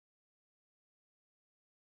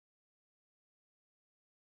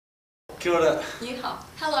Kia ora. Ni hao.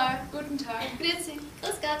 Hello. Guten Tag. Grüezi.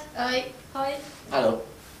 Grüß Gott. Hoi. Hoi. Hallo.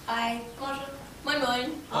 Hi. Bonjour. Moin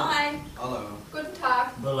moin. Hi. Hallo. Guten Tag.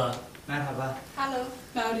 Hola. Merhaba. Hello.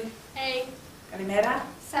 Howdy. Hey. Kalimera.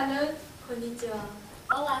 Salut. Konnichiwa.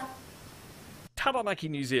 Hola. Taranaki,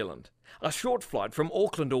 New Zealand, a short flight from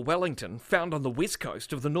Auckland or Wellington found on the west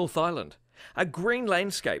coast of the North Island. A green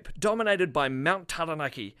landscape dominated by Mount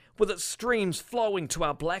Taranaki with its streams flowing to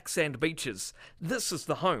our black sand beaches. This is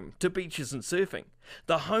the home to beaches and surfing,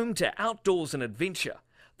 the home to outdoors and adventure,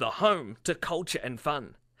 the home to culture and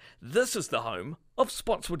fun. This is the home of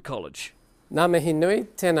Spotswood College. Ngā mihi nui,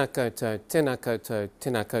 tēnā koutou, tēnā koutou,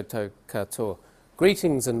 tēnā koutou katoa.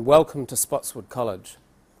 Greetings and welcome to Spotswood College.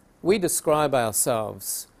 We describe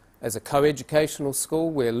ourselves as a co-educational school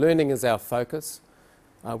where learning is our focus.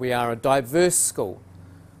 We are a diverse school,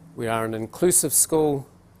 we are an inclusive school,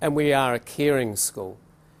 and we are a caring school.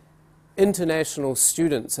 International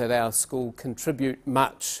students at our school contribute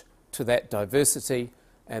much to that diversity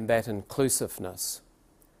and that inclusiveness.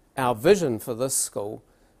 Our vision for this school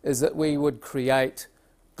is that we would create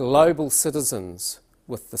global citizens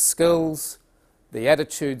with the skills, the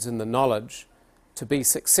attitudes and the knowledge to be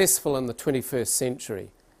successful in the 21st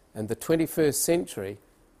century. And the 21st century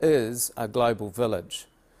is a global village.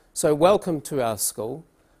 So welcome to our school.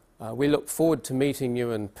 We look forward to meeting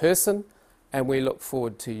you in person and we look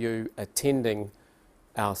forward to you attending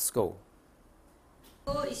our school.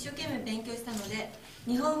 一生懸命勉強したので、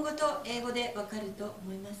日本語と英語でわかると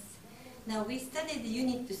思います。Now we studied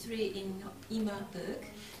Unit 3 in our book,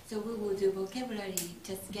 so we will do vocabulary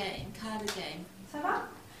just game, card game. Ça va?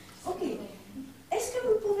 Ok. Est-ce que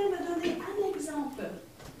vous pouvez me donner un exemple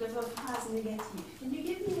de vos phrases négatives? Can you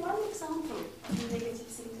give me one example of the negative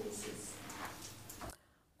sentences?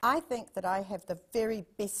 I think that I have the very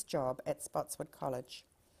best job at Spotswood College.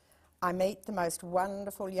 I meet the most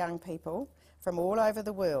wonderful young people from all over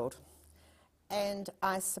the world, and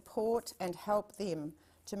I support and help them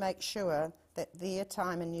to make sure that their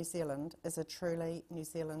time in New Zealand is a truly New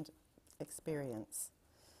Zealand experience.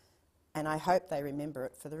 And I hope they remember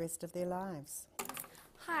it for the rest of their lives.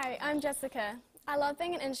 Hi, I'm Jessica. I love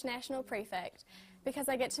being an international prefect because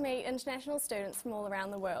I get to meet international students from all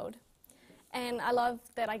around the world. And I love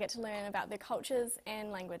that I get to learn about their cultures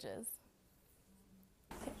and languages.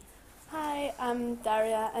 Hi, I'm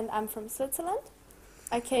Daria and I'm from Switzerland.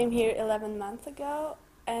 I came here 11 months ago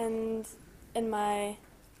and in my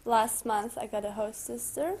last month I got a host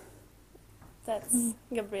sister. That's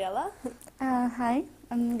Gabriela. Hi,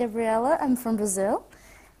 I'm Gabriela. I'm from Brazil.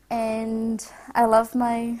 And I love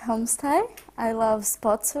my homestay. I love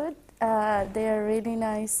Spotswood. They are really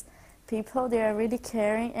nice people. They are really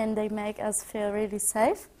caring and they make us feel really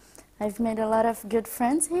safe. I've made a lot of good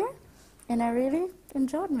friends here and I really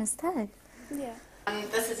enjoyed my stay. Yeah.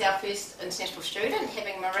 This is our first international student,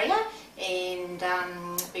 having Maria, and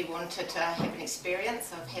we wanted to have an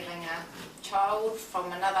experience of having a child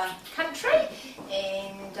from another country,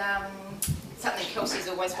 and something Kelsey's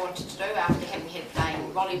always wanted to do after having had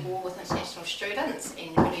playing volleyball with international students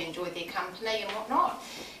and really enjoyed their company and whatnot.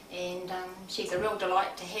 And she's a real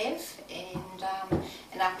delight to have,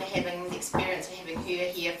 and after having the experience of having her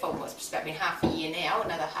here for what's about been half a year now,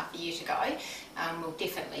 another half a year to go, we'll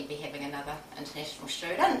definitely be having another international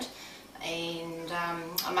student. And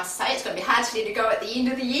I must say it's going to be hard to let her go at the end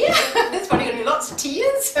of the year. There's probably going to be lots of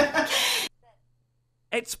tears.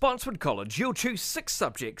 At Spotswood College, you'll choose 6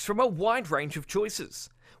 subjects from a wide range of choices.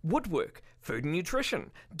 Woodwork, food and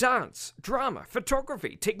nutrition, dance, drama,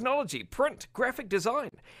 photography, technology, print, graphic design,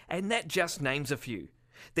 and that just names a few.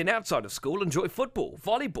 Then outside of school, enjoy football,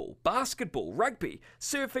 volleyball, basketball, rugby,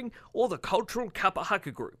 surfing, or the cultural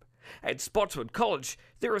kapahaka group. At Spotswood College,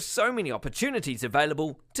 there are so many opportunities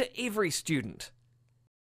available to every student.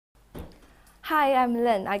 Hi, I'm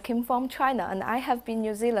Lynn. I came from China and I have been in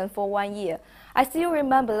New Zealand for 1 year. I still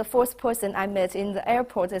remember the first person I met in the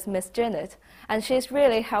airport is Miss Janet, and she's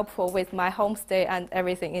really helpful with my homestay and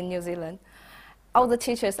everything in New Zealand. All the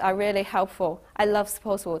teachers are really helpful. I love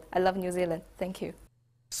Spotswood. I love New Zealand. Thank you.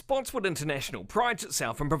 Spotswood International prides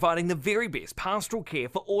itself in providing the very best pastoral care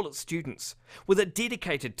for all its students, with a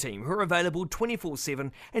dedicated team who are available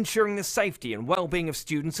 24/7, ensuring the safety and well-being of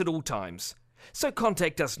students at all times. So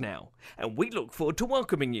contact us now, and we look forward to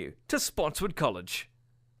welcoming you to Spotswood College.